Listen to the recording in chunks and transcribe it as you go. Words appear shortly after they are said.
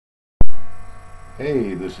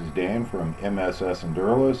Hey, this is Dan from MSS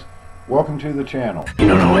Endureless. Welcome to the channel. You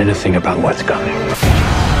don't know anything about what's coming.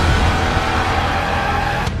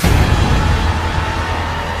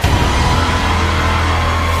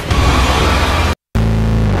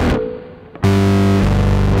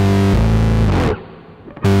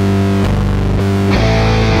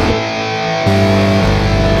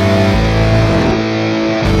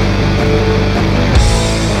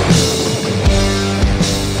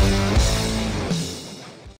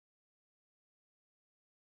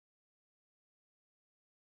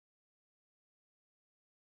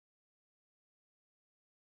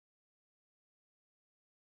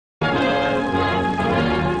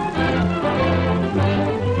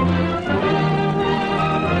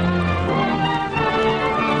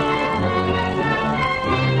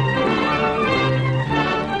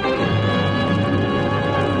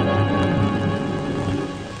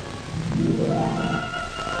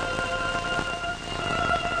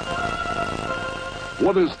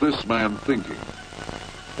 What is this man thinking?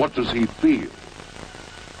 What does he feel?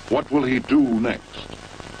 What will he do next?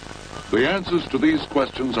 The answers to these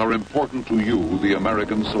questions are important to you, the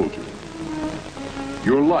American soldier.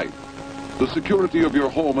 Your life, the security of your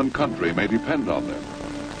home and country may depend on them.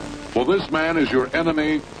 For this man is your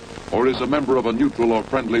enemy or is a member of a neutral or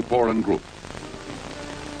friendly foreign group.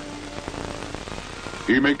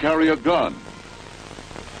 He may carry a gun,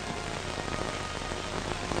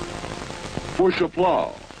 push a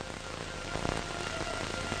plow,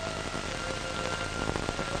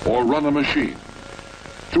 or run a machine.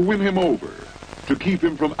 To win him over, to keep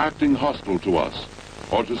him from acting hostile to us,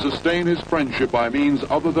 or to sustain his friendship by means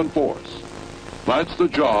other than force. That's the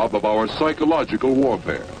job of our psychological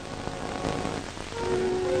warfare.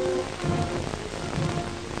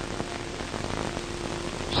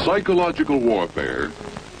 Psychological warfare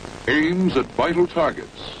aims at vital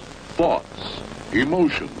targets, thoughts,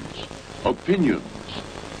 emotions, opinions,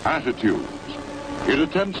 attitudes. It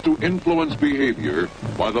attempts to influence behavior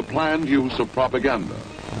by the planned use of propaganda.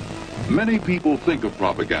 Many people think of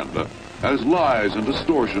propaganda as lies and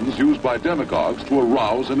distortions used by demagogues to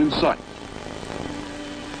arouse and incite.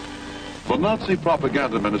 The Nazi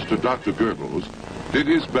propaganda minister Dr. Goebbels did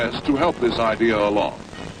his best to help this idea along.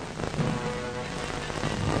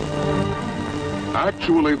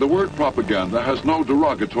 Actually, the word propaganda has no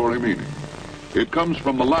derogatory meaning. It comes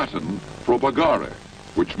from the Latin propagare,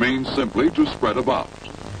 which means simply to spread about.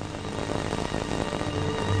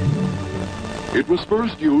 It was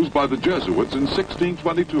first used by the Jesuits in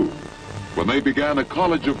 1622, when they began a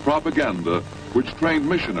college of propaganda which trained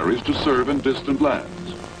missionaries to serve in distant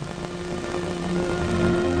lands.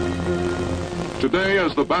 Today,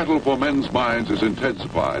 as the battle for men's minds is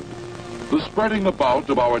intensified, the spreading about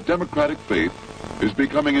of our democratic faith is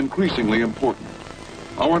becoming increasingly important.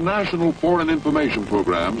 Our national foreign information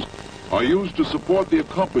programs are used to support the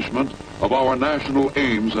accomplishment of our national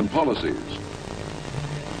aims and policies.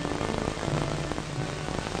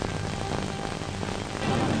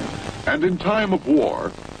 And in time of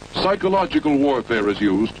war, psychological warfare is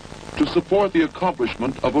used to support the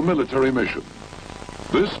accomplishment of a military mission.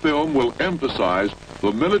 This film will emphasize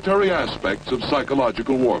the military aspects of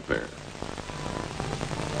psychological warfare.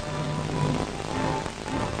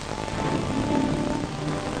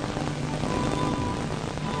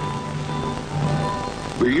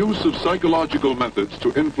 The use of psychological methods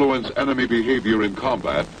to influence enemy behavior in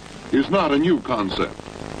combat is not a new concept.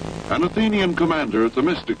 An Athenian commander,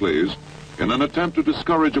 Themistocles, in an attempt to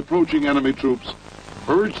discourage approaching enemy troops,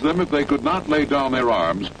 urged them, if they could not lay down their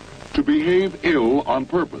arms, to behave ill on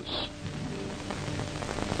purpose.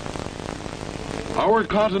 Our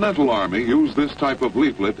Continental Army used this type of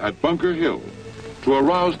leaflet at Bunker Hill to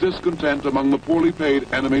arouse discontent among the poorly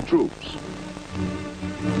paid enemy troops.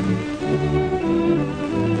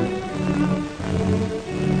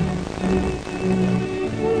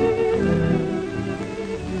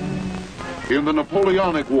 In the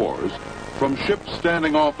Napoleonic Wars, from ships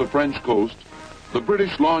standing off the French coast, the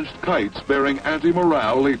British launched kites bearing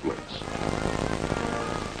anti-morale leaflets.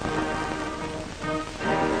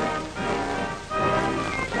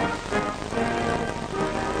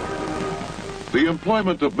 The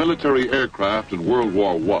employment of military aircraft in World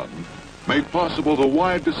War I made possible the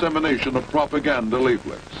wide dissemination of propaganda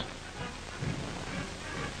leaflets.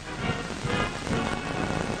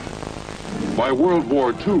 By World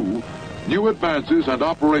War II, new advances and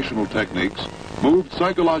operational techniques moved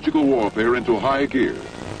psychological warfare into high gear,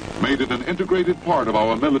 made it an integrated part of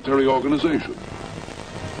our military organization.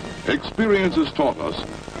 Experience has taught us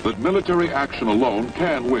that military action alone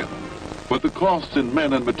can win, but the costs in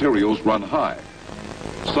men and materials run high.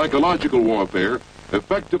 Psychological warfare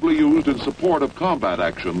effectively used in support of combat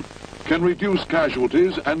action, can reduce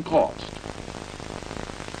casualties and cost.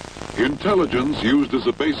 Intelligence used as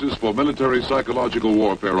a basis for military psychological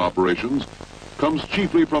warfare operations comes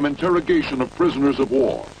chiefly from interrogation of prisoners of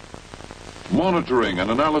war, monitoring and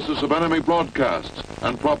analysis of enemy broadcasts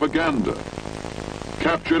and propaganda,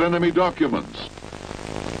 captured enemy documents,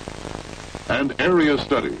 and area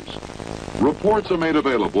studies. Reports are made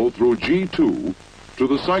available through G2 to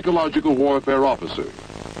the psychological warfare officer.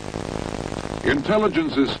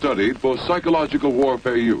 Intelligence is studied for psychological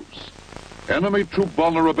warfare use. Enemy troop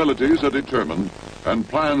vulnerabilities are determined and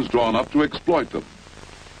plans drawn up to exploit them.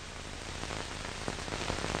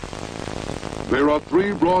 There are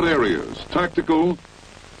three broad areas: tactical,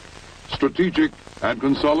 strategic, and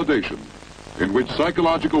consolidation, in which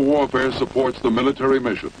psychological warfare supports the military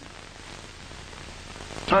mission.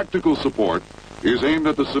 Tactical support is aimed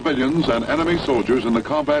at the civilians and enemy soldiers in the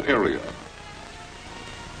combat area.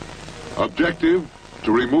 Objective: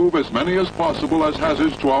 to remove as many as possible as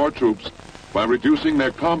hazards to our troops by reducing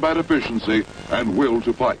their combat efficiency and will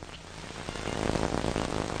to fight.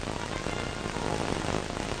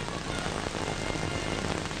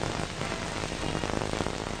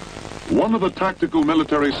 One of the tactical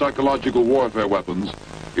military psychological warfare weapons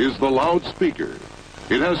is the loudspeaker.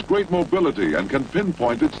 It has great mobility and can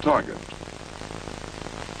pinpoint its target.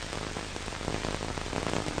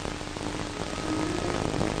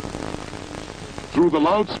 Through the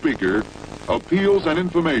loudspeaker, appeals and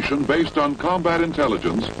information based on combat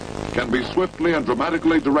intelligence can be swiftly and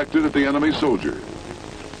dramatically directed at the enemy soldier.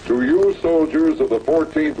 To you soldiers of the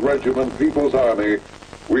 14th Regiment People's Army,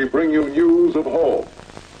 we bring you news of home.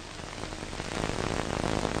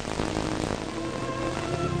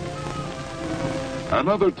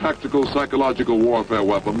 Another tactical psychological warfare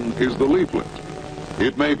weapon is the leaflet.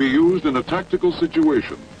 It may be used in a tactical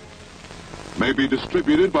situation, may be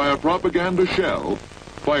distributed by a propaganda shell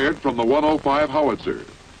fired from the 105 howitzer.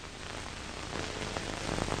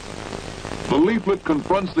 The leaflet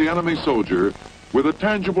confronts the enemy soldier with a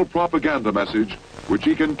tangible propaganda message which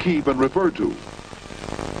he can keep and refer to.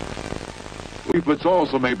 Leaflets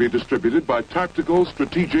also may be distributed by tactical,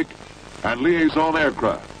 strategic, and liaison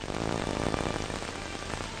aircraft.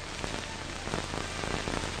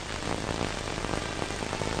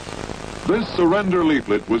 This surrender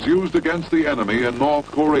leaflet was used against the enemy in North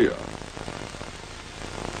Korea.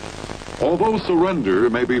 Although surrender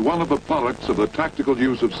may be one of the products of the tactical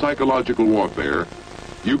use of psychological warfare,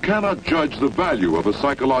 you cannot judge the value of a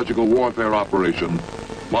psychological warfare operation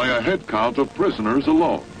by a head count of prisoners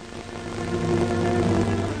alone.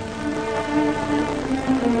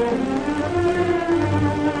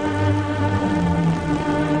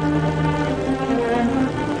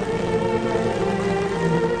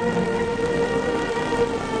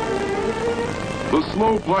 The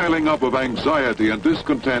slow piling up of anxiety and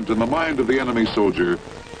discontent in the mind of the enemy soldier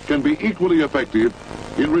can be equally effective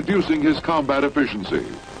in reducing his combat efficiency.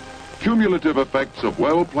 Cumulative effects of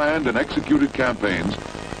well-planned and executed campaigns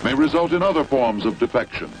may result in other forms of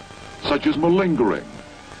defection, such as malingering,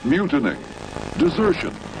 mutiny,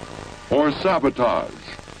 desertion, or sabotage.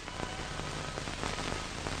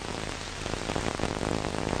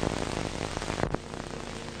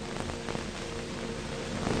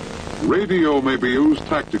 Radio may be used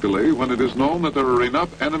tactically when it is known that there are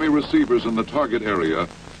enough enemy receivers in the target area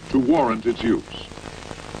to warrant its use.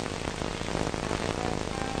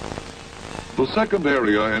 The second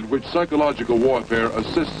area in which psychological warfare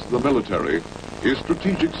assists the military is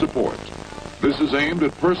strategic support. This is aimed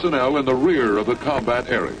at personnel in the rear of the combat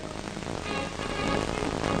area.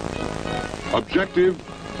 Objective: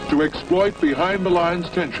 to exploit behind-the-lines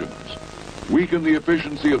tensions, weaken the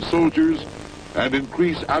efficiency of soldiers, and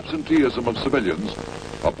increase absenteeism of civilians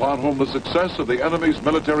upon whom the success of the enemy's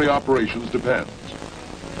military operations depends.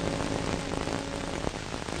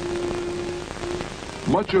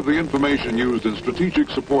 Much of the information used in strategic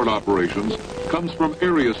support operations comes from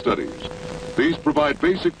area studies. These provide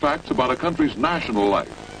basic facts about a country's national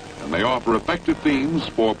life, and they offer effective themes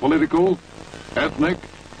for political, ethnic,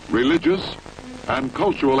 religious, and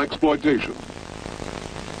cultural exploitation.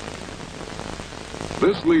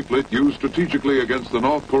 This leaflet, used strategically against the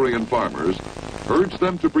North Korean farmers, urged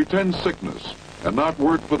them to pretend sickness and not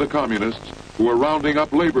work for the communists who are rounding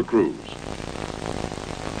up labor crews.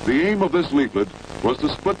 The aim of this leaflet was to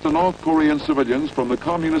split the North Korean civilians from the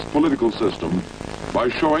communist political system by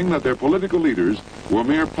showing that their political leaders were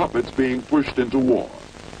mere puppets being pushed into war.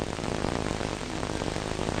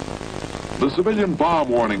 The civilian bomb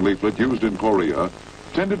warning leaflet used in Korea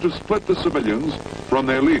tended to split the civilians from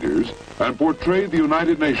their leaders and portrayed the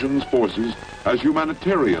United Nations forces as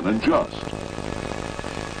humanitarian and just.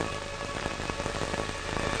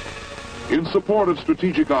 In support of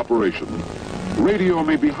strategic operation, radio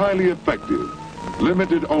may be highly effective,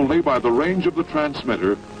 limited only by the range of the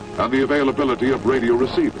transmitter and the availability of radio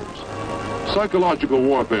receivers. Psychological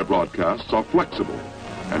warfare broadcasts are flexible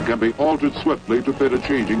and can be altered swiftly to fit a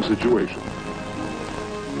changing situation.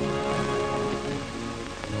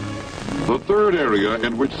 The third area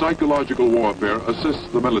in which psychological warfare assists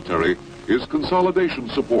the military is consolidation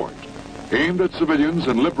support, aimed at civilians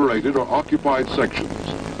in liberated or occupied sections.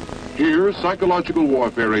 Here, psychological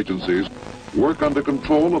warfare agencies work under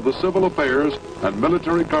control of the civil affairs and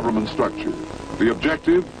military government structure. The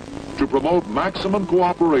objective, to promote maximum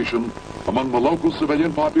cooperation among the local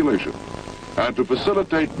civilian population and to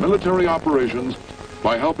facilitate military operations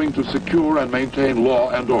by helping to secure and maintain law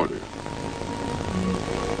and order.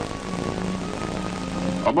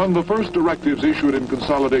 Among the first directives issued in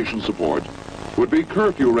consolidation support would be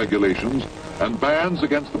curfew regulations and bans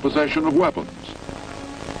against the possession of weapons.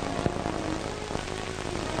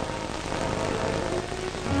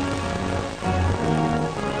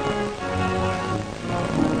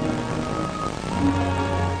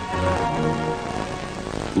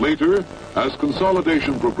 Later, as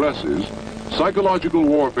consolidation progresses, psychological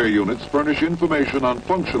warfare units furnish information on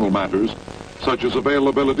functional matters such as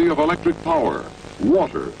availability of electric power,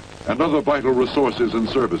 water, and other vital resources and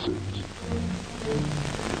services.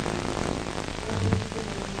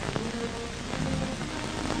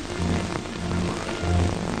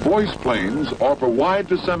 Voice planes offer wide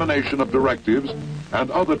dissemination of directives and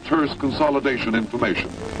other terse consolidation information.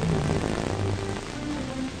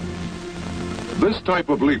 This type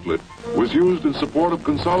of leaflet was used in support of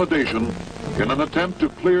consolidation in an attempt to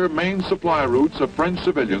clear main supply routes of French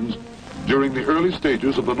civilians during the early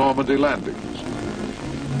stages of the Normandy landings.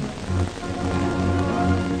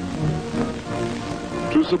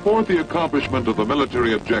 To support the accomplishment of the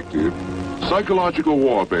military objective, psychological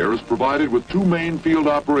warfare is provided with two main field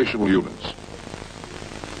operational units: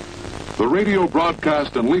 the Radio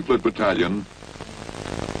Broadcast and Leaflet Battalion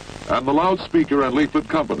and the Loudspeaker and Leaflet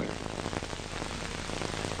Company.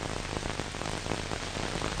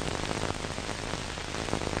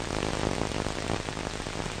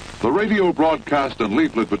 The Radio Broadcast and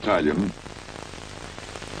Leaflet Battalion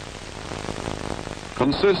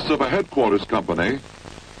consists of a headquarters company,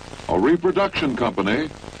 a reproduction company,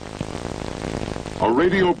 a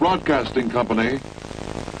radio broadcasting company,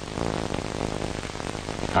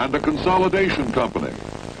 and a consolidation company,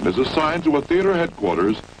 and is assigned to a theater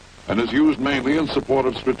headquarters and is used mainly in support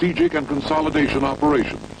of strategic and consolidation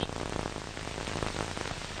operations.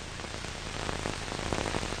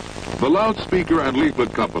 The Loudspeaker and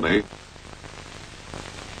Leaflet Company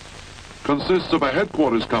consists of a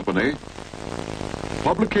headquarters company,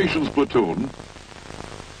 publications platoon,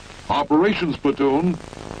 operations platoon,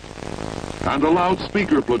 and a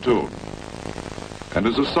loudspeaker platoon, and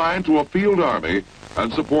is assigned to a field army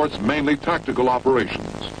and supports mainly tactical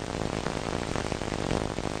operations.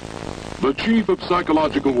 The Chief of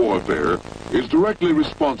Psychological Warfare is directly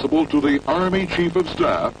responsible to the Army Chief of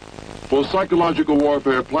Staff for psychological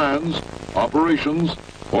warfare plans, operations,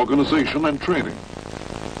 organization, and training.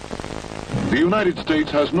 The United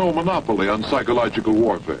States has no monopoly on psychological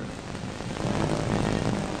warfare.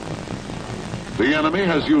 The enemy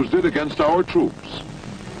has used it against our troops.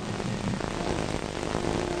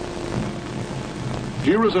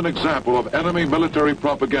 Here is an example of enemy military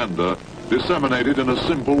propaganda disseminated in a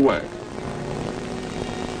simple way.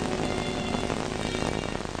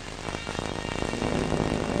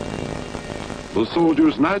 The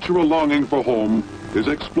soldier's natural longing for home is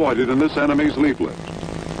exploited in this enemy's leaflet.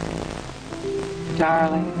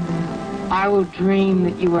 Darling, I will dream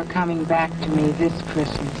that you are coming back to me this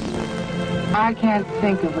Christmas. I can't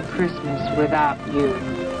think of a Christmas without you.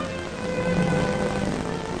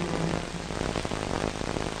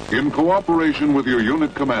 In cooperation with your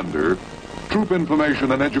unit commander, troop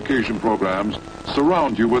information and education programs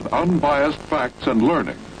surround you with unbiased facts and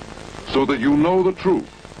learning so that you know the truth,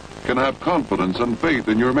 can have confidence and faith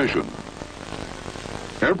in your mission.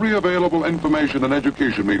 Every available information and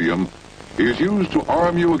education medium is used to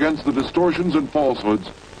arm you against the distortions and falsehoods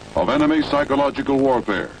of enemy psychological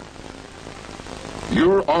warfare.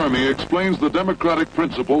 Your Army explains the democratic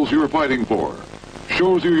principles you're fighting for,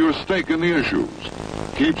 shows you your stake in the issues,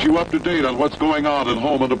 keeps you up to date on what's going on at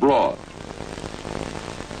home and abroad,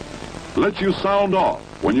 lets you sound off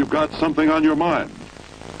when you've got something on your mind.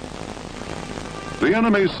 The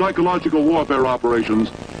enemy's psychological warfare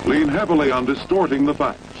operations lean heavily on distorting the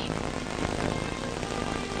facts.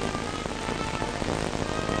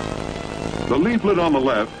 The leaflet on the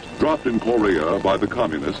left, dropped in Korea by the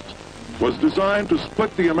communists, was designed to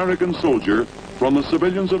split the American soldier from the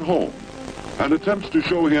civilians at home and attempts to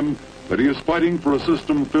show him that he is fighting for a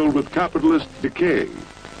system filled with capitalist decay.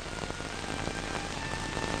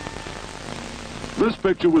 This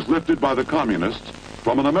picture was lifted by the communists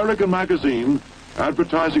from an American magazine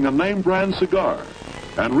advertising a name brand cigar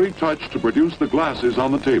and retouched to produce the glasses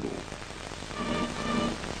on the table.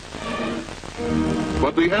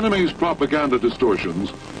 But the enemy's propaganda distortions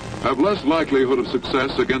have less likelihood of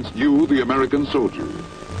success against you, the American soldier.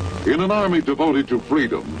 In an army devoted to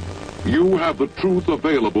freedom, you have the truth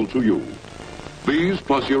available to you. These,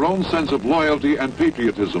 plus your own sense of loyalty and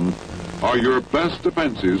patriotism, are your best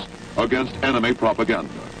defenses against enemy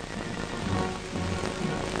propaganda.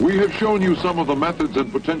 We have shown you some of the methods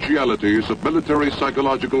and potentialities of military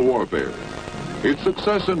psychological warfare. Its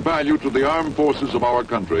success and value to the armed forces of our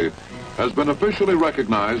country has been officially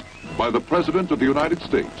recognized by the President of the United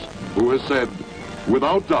States, who has said,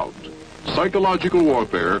 without doubt, psychological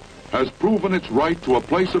warfare has proven its right to a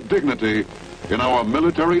place of dignity in our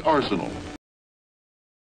military arsenal.